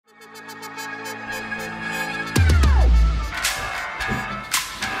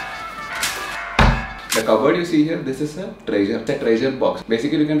The cupboard you see here, this is a treasure. It's a treasure box.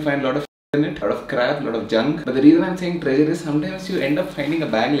 Basically, you can find a lot of in it, a lot of crap, a lot of junk. But the reason I'm saying treasure is sometimes you end up finding a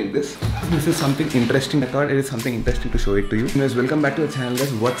bag like this. This is something interesting. I thought it is something interesting to show it to you. Anyways, welcome back to the channel,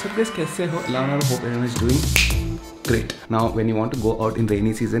 guys. What's up, guys? Kaise ho? Hope everyone is doing great. Now, when you want to go out in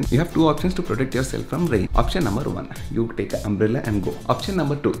rainy season, you have two options to protect yourself from rain. Option number 1, you take an umbrella and go. Option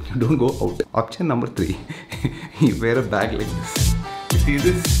number 2, you don't go out. Option number 3, you wear a bag like this. You see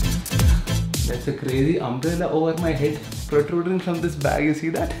this? That's a crazy umbrella over my head protruding from this bag. You see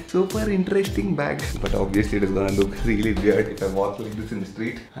that? Super interesting bag. But obviously it is gonna look really weird if I walk like this in the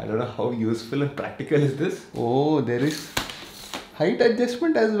street. I don't know how useful and practical is this. Oh, there is height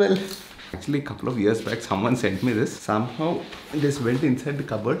adjustment as well. Actually, a couple of years back, someone sent me this. Somehow, this went inside the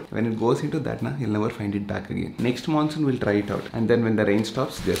cupboard. When it goes into that, you'll never find it back again. Next monsoon, we'll try it out. And then when the rain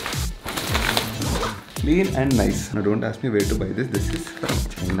stops, just clean and nice. Now, don't ask me where to buy this. This is from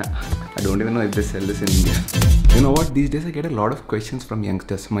China. I don't even know if they sell this in India. You know what? These days, I get a lot of questions from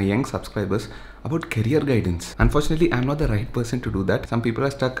youngsters, my young subscribers, about career guidance. Unfortunately, I'm not the right person to do that. Some people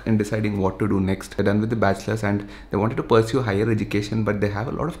are stuck in deciding what to do next. They're done with the bachelor's and they wanted to pursue higher education, but they have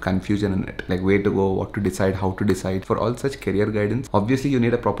a lot of confusion in it. Like where to go, what to decide, how to decide. For all such career guidance, obviously you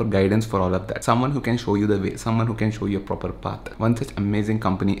need a proper guidance for all of that. Someone who can show you the way, someone who can show you a proper path. One such amazing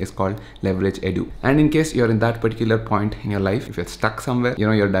company is called Leverage Edu. And in case you're in that particular point in your life, if you're stuck somewhere,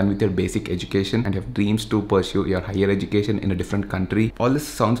 you're done with your basic education and you have dreams to pursue your higher education in a different country, all this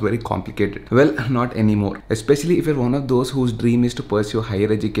sounds very complicated. Well, not anymore. Especially if you're one of those whose dream is to pursue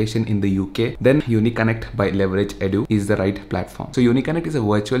higher education in the UK, then UniConnect by Leverage Edu is the right platform. So UniConnect is a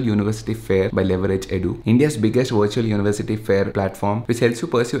virtual university fair by Leverage Edu, India's biggest virtual university fair platform, which helps you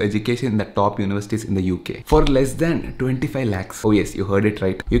pursue education in the top universities in the UK for less than 25 lakhs. Oh yes, you heard it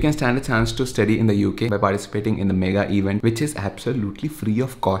right. You can stand a chance to study in the UK by participating in the mega event, which is absolutely free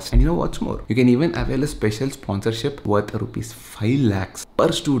of cost. And you know what's more? You can even avail a special sponsorship worth rupees 5 lakhs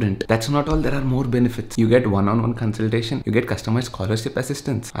per student. That's not all, there are more benefits. You get one-on-one consultation, you get customized scholarship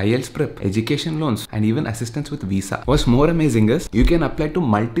assistance, IELTS prep, education loans, and even assistance with visa. What's more amazing is you can apply to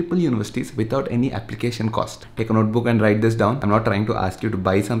multiple universities without any application cost. Take a notebook and write this down. I'm not trying to ask you to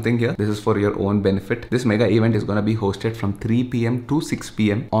buy something here. This is for your own benefit. This mega event is going to be hosted from 3 PM to 6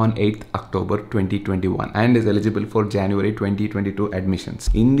 PM on 8th October 2021 and is eligible for January 2022 admissions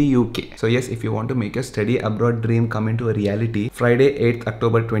in the UK. So yes, if you want to make your study abroad dream come into a reality, Friday 8th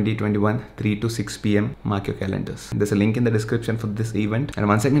October 2021, 3 to 6 PM, mark your calendars. There's a link in the description for this event. And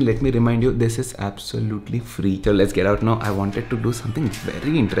once again, let me remind you, this is absolutely free. So let's get out now. I wanted to do something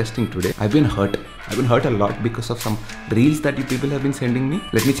very interesting today. I've been hurt a lot because of some reels that you people have been sending me.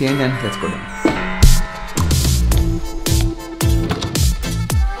 Let me change and let's go down.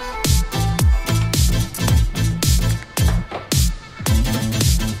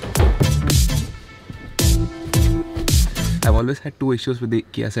 I've always had two issues with the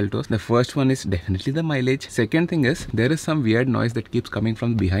Kia Seltos. The first one is definitely the mileage. Second thing is there is some weird noise that keeps coming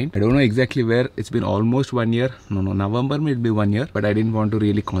from behind. I don't know exactly where. It's been almost 1 year. No, November may be 1 year. But I didn't want to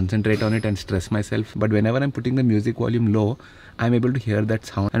really concentrate on it and stress myself. But whenever I'm putting the music volume low, I'm able to hear that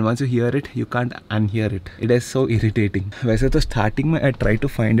sound. And once you hear it, you can't unhear it. It is so irritating. वैसे तो starting में I tried to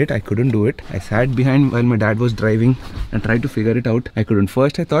find it. I couldn't do it. I sat behind while my dad was driving and tried to figure it out. I couldn't.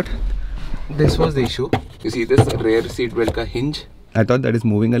 First I thought this was the issue. You see this rear seat belt ka hinge? I thought that is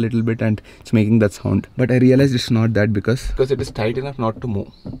moving a little bit and it's making that sound. But I realized it's not that because it is tight enough not to move.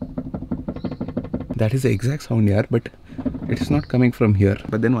 That is the exact sound here, but it is not coming from here.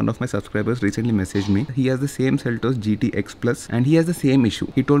 But then one of my subscribers recently messaged me. He has the same Seltos GTX Plus and he has the same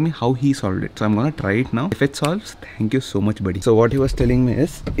issue. He told me how he solved it. So I'm gonna try it now. If it solves, thank you so much, buddy. So what he was telling me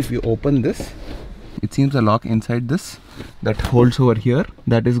is, if you open this, it seems a lock inside this that holds over here.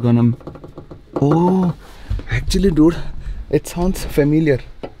 That is gonna... Oh, actually dude, it sounds familiar.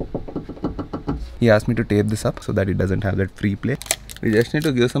 He asked me to tape this up so that it doesn't have that free play. We just need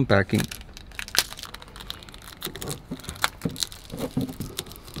to give some packing.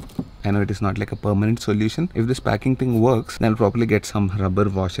 I know it is not like a permanent solution. If this packing thing works, then I'll probably get some rubber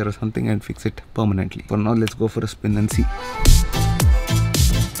washer or something and fix it permanently. For now, let's go for a spin and see.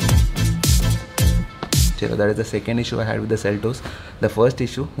 That is the second issue I had with the Seltos. The first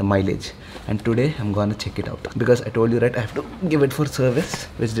issue, the mileage. And today I'm gonna check it out because I told you, right, I have to give it for service,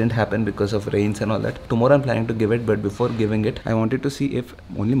 which didn't happen because of rains and all that. Tomorrow I'm planning to give it, but before giving it, I wanted to see if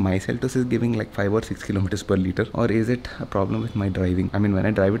only my Seltos is giving like 5 or 6 kilometers per liter, or is it a problem with my driving. I mean, when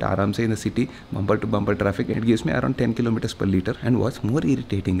I drive it aram se in the city, bumper to bumper traffic, it gives me around 10 kilometers per liter. And what's more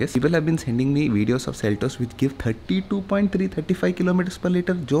irritating is people have been sending me videos of Seltos which give 32.3, 35 kilometers per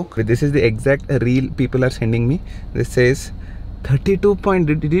liter. Joke. But this is the exact reel people are sending me. This says 32 point.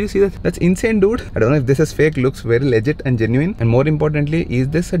 Did you see that? That's insane, dude. I don't know if this is fake. Looks very legit and genuine. And more importantly, is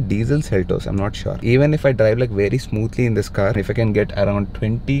this a diesel Seltos? I'm not sure. Even if I drive like very smoothly in this car, if I can get around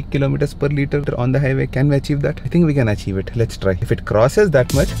 20 kilometers per liter on the highway, can we achieve that? I think we can achieve it. Let's try. If it crosses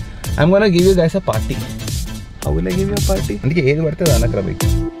that much, I'm gonna give you guys a party. How will I give you a party?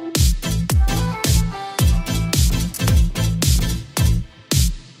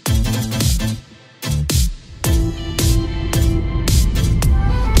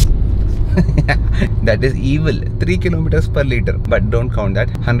 That is evil. 3 kilometers per liter, but don't count that.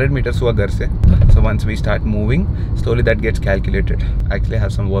 100 meters hua ghar se. So once we start moving, slowly that gets calculated. I actually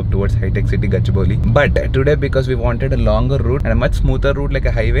have some work towards high-tech city Gachibowli. But today, because we wanted a longer route and a much smoother route like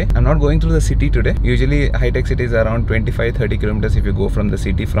a highway, I'm not going through the city today. Usually high-tech city is around 25-30 kilometers if you go from the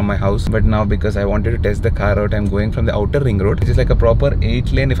city from my house. But now because I wanted to test the car out, I'm going from the outer ring road, which is like a proper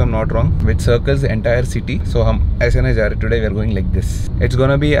 8 lane if I'm not wrong, which circles the entire city. So today we are going like this. It's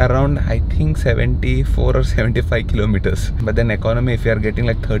gonna be around, I think, 74 or 75 kilometers. But then economy, if you are getting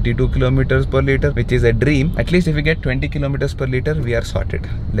like 32 kilometers per liter, which is a dream, at least if you get 20 kilometers per liter, we are sorted.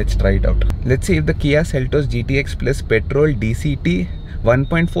 Let's try it out. Let's see if the Kia Seltos GTX Plus petrol DCT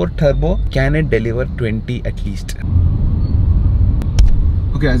 1.4 turbo, can it deliver 20 at least?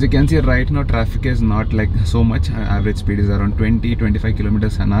 Okay, as you can see right now, traffic is not like so much. Average speed is around 20-25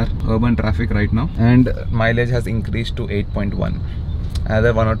 kilometers an hour. Urban traffic right now, and mileage has increased to 8.1.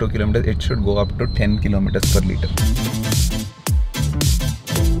 Another 1 or 2 kilometers, it should go up to 10 kilometers per liter.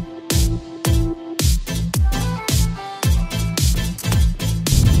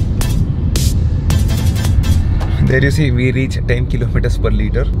 There you see, we reach 10 kilometers per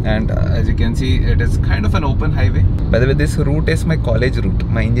liter, and as you can see, it is kind of an open highway. By the way, this route is my college route,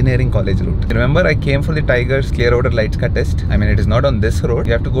 my engineering college route. Remember, I came for the Tigers clear outer lights car test. I mean, it is not on this road.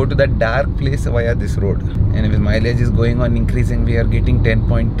 You have to go to that dark place via this road. And if mileage is going on increasing, we are getting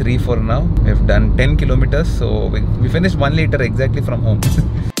 10.3 for now. We have done 10 kilometers, so we finished 1 liter exactly from home.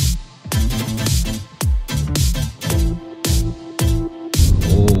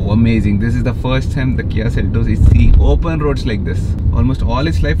 Amazing. This is the first time the Kia Seltos is seeing open roads like this. Almost all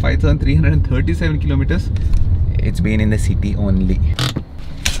its life, 5,337 kilometers. It's been in the city only.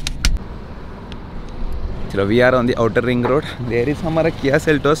 So we are on the outer ring road. There is our Kia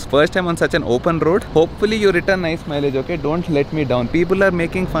Seltos. First time on such an open road. Hopefully you return nice mileage, okay? Don't let me down. People are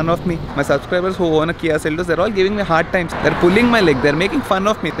making fun of me. My subscribers who own a Kia Seltos, they're all giving me hard times. They're pulling my leg. They're making fun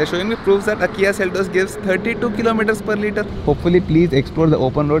of me. They're showing me proofs that a Kia Seltos gives 32 kilometers per liter. Hopefully please explore the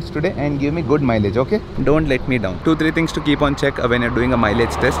open roads today and give me good mileage, okay? Don't let me down. 2-3 things to keep on check when you're doing a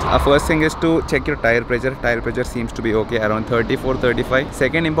mileage test. First thing is to check your tire pressure. Tire pressure seems to be okay, around 34-35.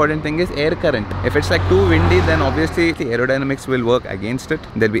 Second important thing is air current. If it's like too windy, then obviously the aerodynamics will work against it.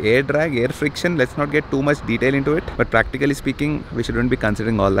 There'll be air drag, air friction. Let's not get too much detail into it, but practically speaking, we shouldn't be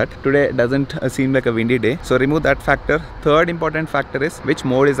considering all that. Today doesn't seem like a windy day, so remove that factor. Third important factor is which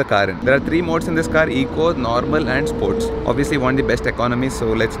mode is the car in. There are 3 modes in this car: eco, normal and sports. Obviously want the best economy,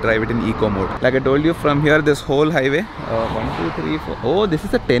 so let's drive it in eco mode. Like I told you, from here this whole highway, 1, 2, 3, 4. Oh, this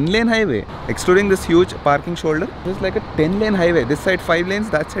is a 10-lane highway. Excluding this huge parking shoulder, this is like a 10-lane highway. This side 5 lanes,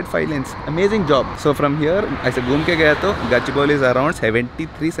 that side 5 lanes. Amazing job. So from here, I said घूम के गया तो Gachibowli is around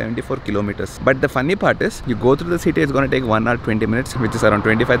 73-74 kilometers. But the funny part is, you go through the city, it's going to take 1 hour 20 minutes, which is around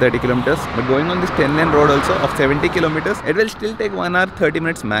 25-30 kilometers. But going on this 10-lane road also of 70 kilometers, it will still take 1 hour 30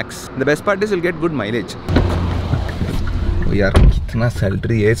 minutes max. The best part is you'll get good mileage. Oh yaar, kitna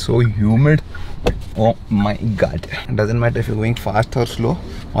sultry hai, so humid. Oh my god. It doesn't matter if you're going fast or slow,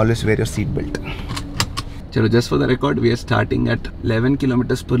 always wear your seat belt. Chalo, just for the record, we are starting at 11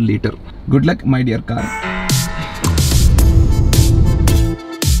 kilometers per liter. Good luck, my dear car.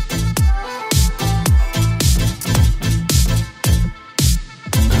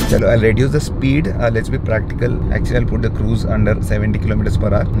 Chalo, I'll reduce the speed. Let's be practical. Actually, I'll put the cruise under 70 kilometers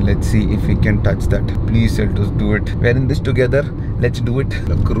per hour. Let's see if we can touch that. Please, Seltos, do it. We're in this together. Let's do it.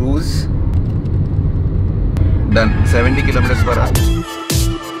 The cruise. Done. 70 kilometers per hour.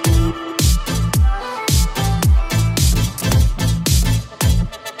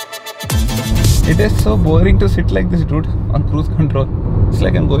 It is so boring to sit like this, dude, on cruise control. It's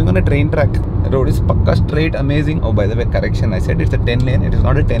like I'm going on a train track. The road is pakka straight, amazing. Oh, by the way, correction, I said it's a 10 lane. It is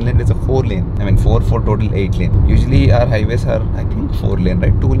not a 10 lane, it's a 4 lane. I mean 4 for total 8 lane. Usually our highways are, I think, 4 lane,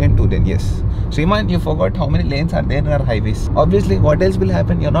 right? 2 lane, 2 lane, yes. Sriman, you forgot how many lanes are there in our highways. Obviously, what else will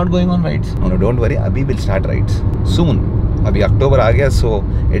happen? You're not going on rides. No, don't worry, Abhi will start rides soon. Abhi October aa gaya, so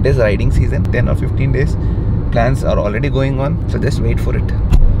it is riding season. 10 or 15 days. Plans are already going on, so just wait for it.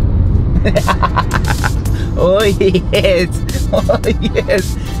 Oh yes, oh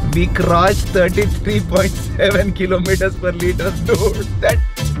yes. We crossed 33.7 kilometers per liter, dude. That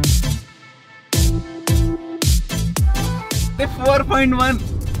 4.1.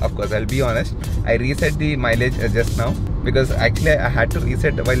 Of course, I'll be honest. I reset the mileage just now because actually I had to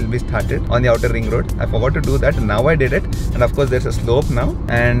reset while we started on the outer ring road. I forgot to do that. Now I did it, and of course there's a slope now,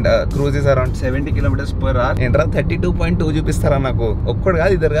 and cruise is around 70 kilometers per hour. Entra 32.2 చూపిస్తారా నాకు ఒక్కడు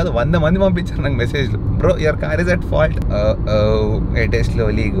కాదు ఇద్దరు కాదు 100 మంది పంపించారు నాకు మెసేజ్లు. Bro, your car is at fault. It is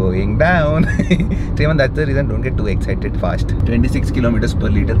slowly going down. Sriman, that's the reason. Don't get too excited fast. 26 kilometers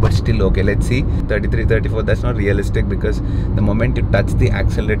per liter, but still okay. Let's see. 33, 34. That's not realistic because the moment you touch the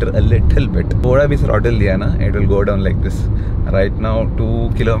accelerator a little bit, thoda bhi throttle diya na, it will go down like this. Right now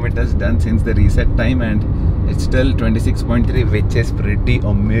 2 kilometers done since the reset time, and it's still 26.3, which is pretty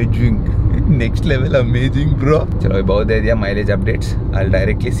amazing. Next level amazing, bro. Chalo, above the area mileage updates. I'll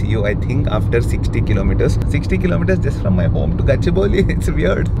directly see you, I think, after 60 kilometers. 60 kilometers just from my home to Gachibowli. It's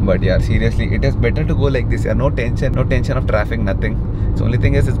weird, but yeah, seriously, it is better to go like this. Yeah, no tension of traffic, nothing. The only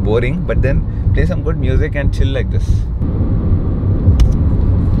thing is it's boring, but then play some good music and chill like this.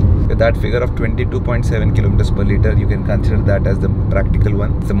 With that figure of 22.7 kilometers per liter, you can consider that as the practical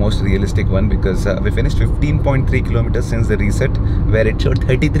one. It's the most realistic one because we finished 15.3 kilometers since the reset, where it showed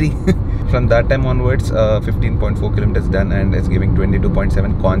 33. From that time onwards, 15.4 kilometers done, and it's giving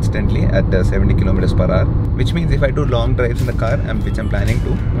 22.7 constantly at 70 kilometers per hour. Which means if I do long drives in the car, which I'm planning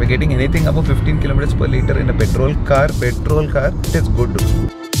to, we're getting anything above 15 kilometers per liter in a petrol car, it is good.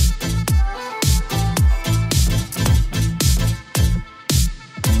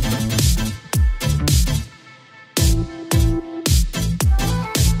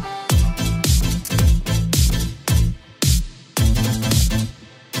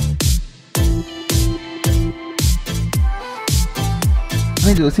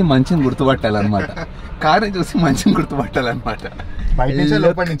 చూసి మంచిని గుర్తుపట్టాలన్నమాట, car చూసి మంచిని గుర్తుపట్టాలన్నమాట. బయట నుంచా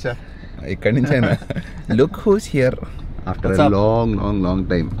లోపల నుంచా? ఇక్కడి నుంచైనా. Look who's here after a long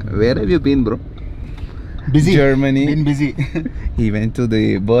time. Where have you been, bro? Busy. Germany. Been busy. He went to the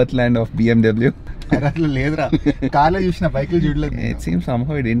birthland of BMW. అట్లా లేదురా, కార్లో చూసిన బైక్లు చూడలేదు. It seems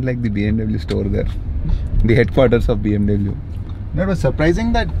somehow he didn't like the BMW store there, the headquarters of BMW. No, it was surprising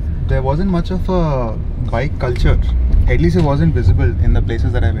that there wasn't much of a bike culture. At least it wasn't visible in the places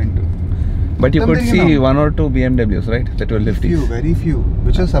that I went to. But you could see one or two BMWs, right? The 1250s. Very few,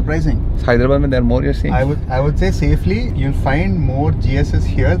 which was surprising. Hyderabad, there are more, you're saying? I would say safely you'll find more GSs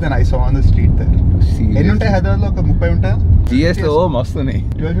here than I saw on the street there. ఎన్ని ఉంటాయి హైదరాబాద్లో? ఒక 30 ఉంటాయి. GS లో మస్తున్నాయి.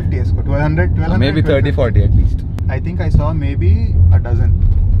 1250 వేసుకో, 1200 maybe 30-40 at least. I think I saw maybe a dozen.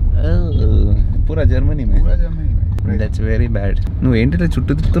 పూరా Germany May. That's very bad. నువ్వు ఏంటి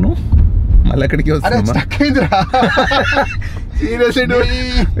చుట్టూ తిప్పుతున్నావు? మళ్ళీ అక్కడికి వస్తున్నావా? Seriously, dude.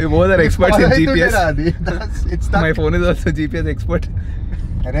 We both are experts in GPS. My phone is also GPS expert.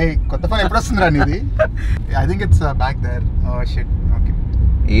 అరే కొత్త ఫోన్ ఎప్పుడు వస్తుందిరా నీది? I think it's back there. Oh shit. Okay.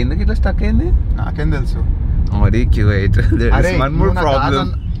 ఎందుకు ఇట్లా స్టక్ అయింది? నాకేం తెలుసు. మరి cute. There is one more problem.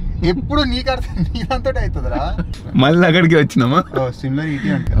 ఎప్పుడు నీదంతో అవుతుందిరా. మళ్ళీ అక్కడికి వచ్చినామా? Similar ET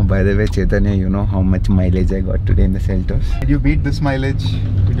అంటే. By the way, Chaitanya, you know how much mileage I got today in the Seltos? Did you beat this mileage?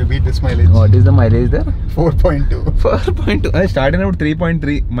 What is the mileage there? 4.2. 4.2. I started out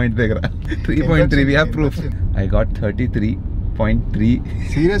 3.3. My దగ్గర 3.3. We have proof. I got 33.3.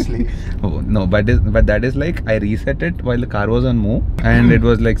 Seriously? Oh, no, but that is like I reset it while the car was on move, and it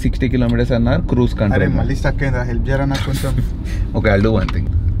was like 60 kilometers an hour cruise control. అరే మళ్ళీ stuck అయిందా? Help చేయరా నాకు కొంచెం. Okay, I'll do one thing.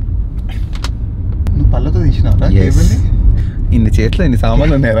 నువ్వు పళ్ళతో తీసినావా కేబుల్ని? ఇన్ని చేతిలో ఇన్ని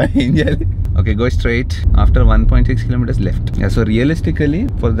సామాన్లు ఉన్నాయా? ఏం చేయాలి? Okay, go straight after 1.6 kilometers left. Yeah, so realistically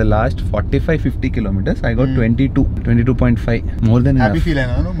for the last 45-50 kilometers I got 22.5, more than enough. Happy feel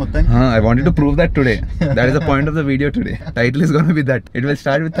అయినా నువ్వు మొత్తానికి? I wanted to prove that today. That is the point of the video today. Title is going to be that. It will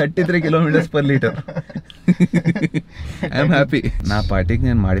start with 33 kilometers per liter. I am happy. నా పార్టీకి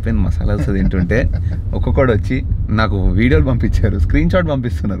నేను మాడిపోయిన మసాలాస్ తింటుంటే ఒక్కొక్కడు వచ్చి నాకు వీడియోలు పంపించారు, స్క్రీన్ షాట్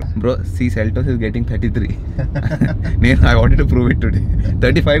పంపిస్తున్నారు. Bro, C Seltos is getting 33. నేను I wanted to prove it today.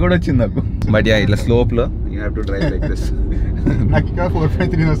 35 కూడా వచ్చింది నాకు. బట్ యా, ఇట్లా స్లోప్ లో you have to drive like this. నాకు ఇక్కడ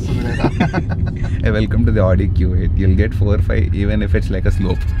 4.3 వస్తుంది లేదా? Welcome to the Audi Q8. You'll get 4.5 even if it's like a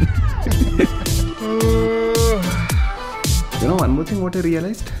slope. You know, one more thing what I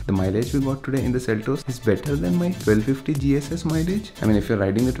realized, the mileage we got today in the Seltos is better than my 1250 GSS mileage. I mean, if you're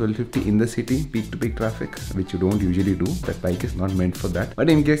riding the 1250 in the city, peak to peak traffic, which you don't usually do, that bike is not meant for that.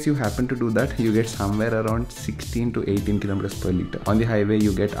 But in case you happen to do that, you get somewhere around 16 to 18 kilometers per liter. On the highway,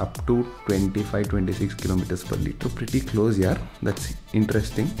 you get up to 25-26 kilometers per liter. So pretty close, yeah. That's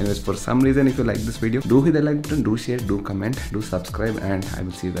interesting. Anyways, for some reason, if you like this video, do hit the like button, do share, do comment, do subscribe, and I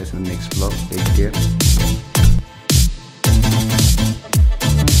will see you guys in the next vlog. Take care.